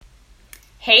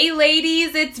Hey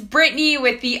ladies, it's Brittany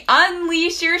with the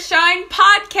Unleash Your Shine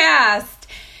podcast.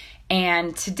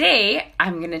 And today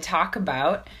I'm going to talk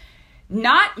about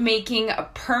not making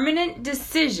a permanent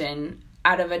decision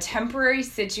out of a temporary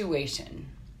situation.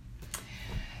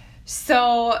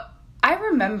 So I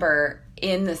remember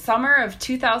in the summer of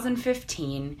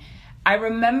 2015, I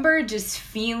remember just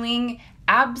feeling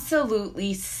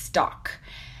absolutely stuck.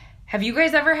 Have you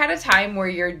guys ever had a time where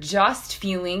you're just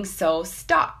feeling so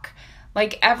stuck?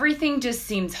 Like everything just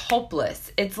seems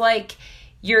hopeless. It's like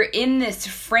you're in this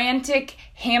frantic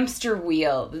hamster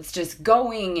wheel that's just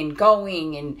going and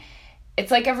going. And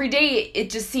it's like every day it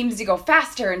just seems to go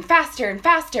faster and faster and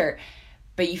faster.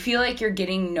 But you feel like you're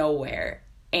getting nowhere.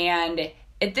 And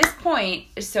at this point,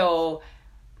 so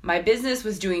my business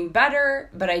was doing better,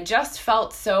 but I just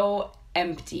felt so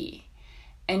empty.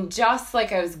 And just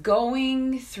like I was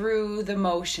going through the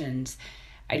motions.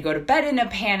 I'd go to bed in a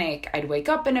panic. I'd wake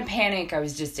up in a panic. I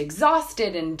was just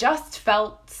exhausted and just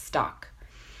felt stuck.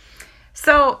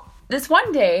 So this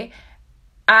one day,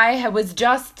 I was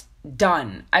just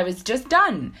done. I was just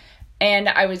done. And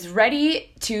I was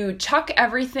ready to chuck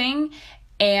everything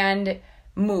and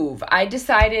move. I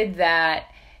decided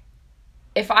that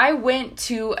if I went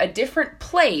to a different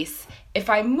place, if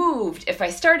I moved, if I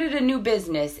started a new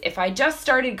business, if I just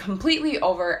started completely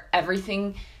over,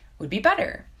 everything would be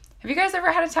better. Have you guys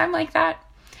ever had a time like that?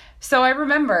 So I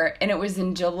remember, and it was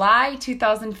in July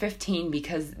 2015,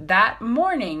 because that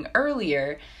morning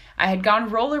earlier, I had gone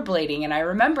rollerblading, and I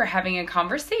remember having a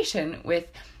conversation with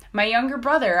my younger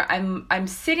brother. I'm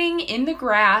sitting in the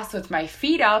grass with my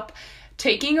feet up,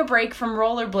 taking a break from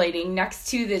rollerblading next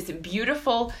to this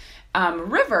beautiful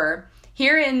river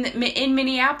here in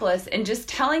Minneapolis, and just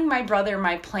telling my brother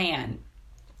my plan.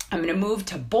 I'm going to move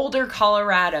to Boulder,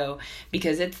 Colorado,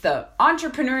 because it's the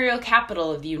entrepreneurial capital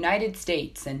of the United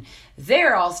States. And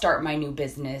there I'll start my new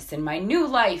business and my new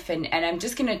life. And I'm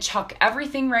just going to chuck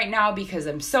everything right now because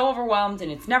I'm so overwhelmed and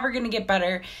it's never going to get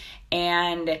better.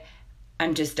 And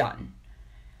I'm just done.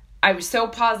 I was so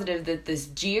positive that this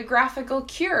geographical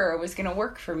cure was going to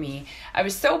work for me. I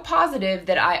was so positive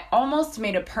that I almost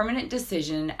made a permanent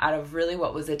decision out of really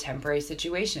what was a temporary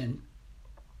situation.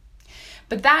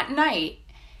 But that night,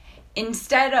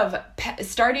 instead of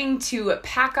starting to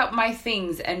pack up my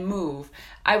things and move,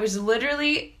 I was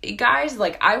literally, guys,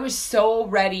 like I was so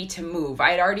ready to move.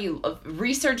 I had already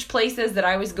researched places that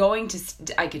I was going to,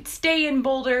 I could stay in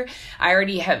Boulder. I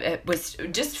already was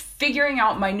just figuring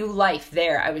out my new life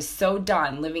there. I was so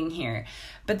done living here.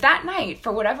 But that night,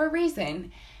 for whatever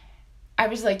reason, I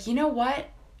was like, you know what?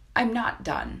 I'm not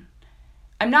done.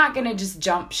 I'm not going to just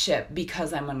jump ship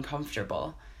because I'm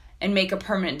uncomfortable and make a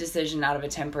permanent decision out of a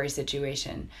temporary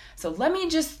situation. So let me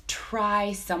just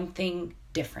try something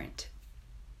different.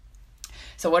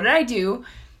 So what did I do?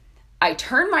 I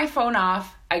turned my phone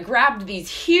off. I grabbed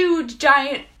these huge,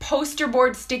 giant poster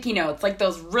board sticky notes, like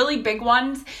those really big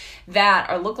ones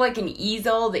that look like an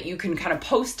easel that you can kind of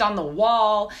post on the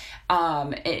wall,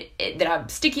 that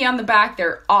have sticky on the back.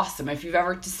 They're awesome if you've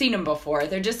ever seen them before.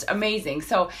 They're just amazing.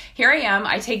 So here I am.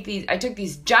 I took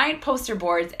these giant poster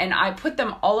boards and I put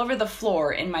them all over the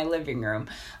floor in my living room.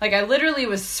 Like I literally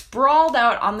was sprawled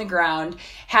out on the ground,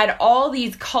 had all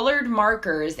these colored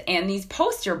markers and these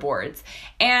poster boards.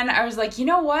 And I was like, you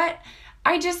know what?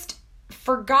 I just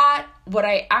forgot what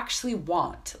I actually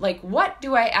want. Like, what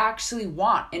do I actually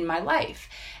want in my life?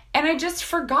 And I just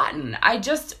forgotten. I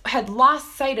just had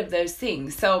lost sight of those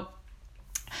things. So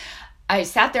I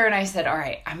sat there and I said, all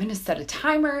right, I'm going to set a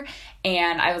timer.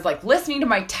 And I was like listening to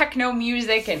my techno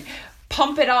music and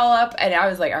pump it all up. And I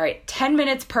was like, all right, 10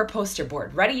 minutes per poster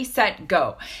board. Ready, set,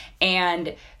 go.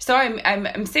 And so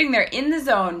I'm sitting there in the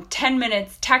zone, 10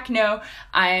 minutes, techno.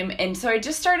 And so I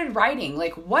just started writing,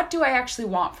 like, what do I actually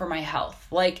want for my health?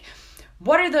 Like,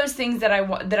 what are those things that I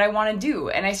want to do?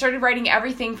 And I started writing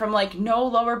everything from like no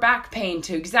lower back pain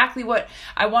to exactly what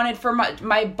I wanted for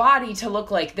my body to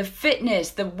look like, the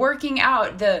fitness, the working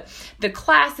out, the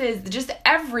classes, just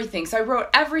everything. So I wrote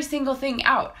every single thing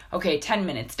out. Okay, 10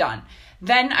 minutes, done.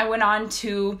 Then I went on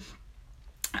to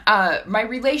my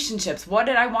relationships. What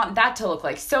did I want that to look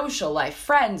like? Social life,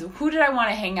 friends. Who did I want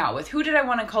to hang out with? Who did I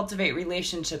want to cultivate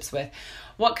relationships with?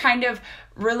 What kind of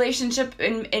relationship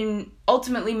and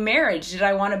ultimately marriage did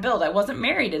I want to build? I wasn't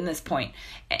married in this point.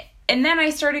 And then I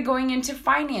started going into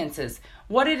finances.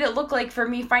 What did it look like for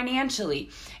me financially?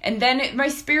 And then my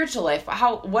spiritual life,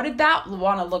 what did that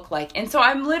want to look like? And so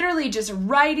I'm literally just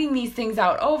writing these things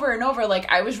out over and over. Like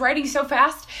I was writing so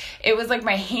fast, it was like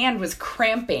my hand was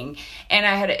cramping. And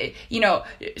I had,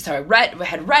 so I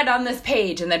had red on this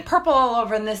page and then purple all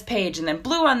over on this page and then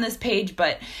blue on this page.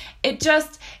 But it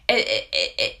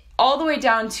all the way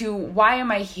down to, why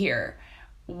am I here?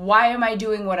 Why am I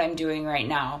doing what I'm doing right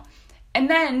now? And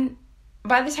then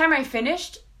by the time I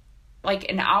finished, like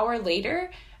an hour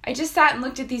later, I just sat and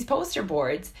looked at these poster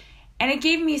boards, and it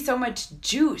gave me so much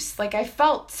juice. Like, I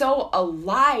felt so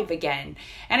alive again.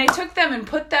 And I took them and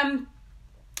put them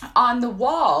on the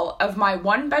wall of my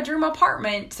 1-bedroom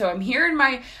apartment. So I'm here in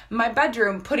my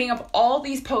bedroom putting up all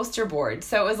these poster boards.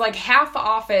 So it was like half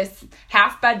office,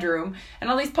 half bedroom, and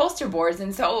all these poster boards.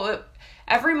 And so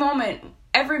every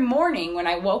morning when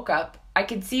I woke up, I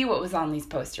could see what was on these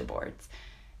poster boards.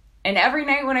 And every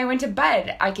night when I went to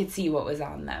bed, I could see what was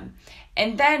on them.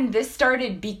 And then this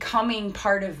started becoming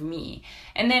part of me.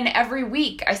 And then every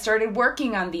week I started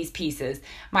working on these pieces.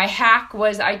 My hack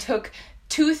was I took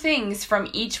 2 things from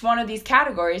each one of these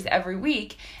categories every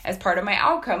week as part of my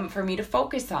outcome for me to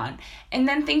focus on. And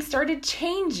then things started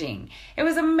changing. It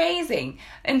was amazing.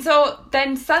 And so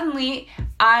then suddenly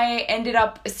I ended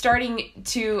up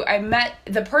I met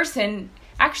the person,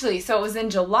 actually, so it was in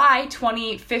July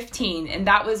 2015. And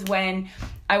that was when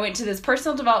I went to this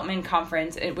personal development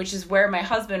conference, which is where my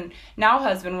now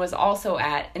husband was also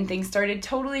at, and things started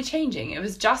totally changing. It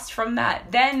was just from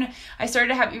that. Then I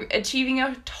started achieving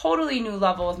a totally new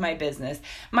level of my business.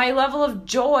 My level of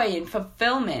joy and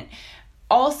fulfillment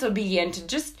also began to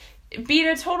just be in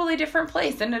a totally different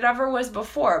place than it ever was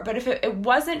before. But if it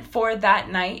wasn't for that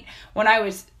night when I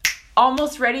was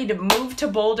almost ready to move to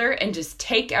Boulder and just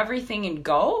take everything and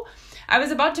go, I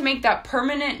was about to make that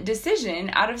permanent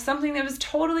decision out of something that was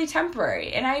totally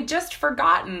temporary. And I had just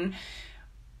forgotten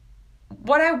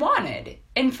what I wanted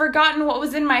and forgotten what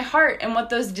was in my heart and what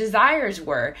those desires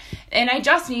were. And I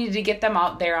just needed to get them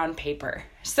out there on paper.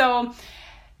 So,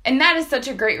 and that is such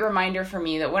a great reminder for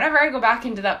me that whenever I go back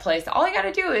into that place, all I got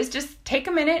to do is just take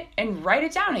a minute and write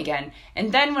it down again.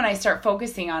 And then when I start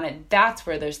focusing on it, that's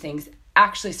where those things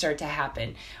actually start to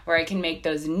happen, where I can make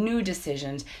those new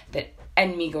decisions that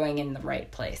end me going in the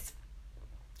right place.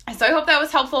 So I hope that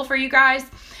was helpful for you guys.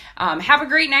 Have a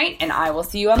great night, and I will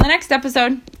see you on the next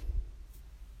episode.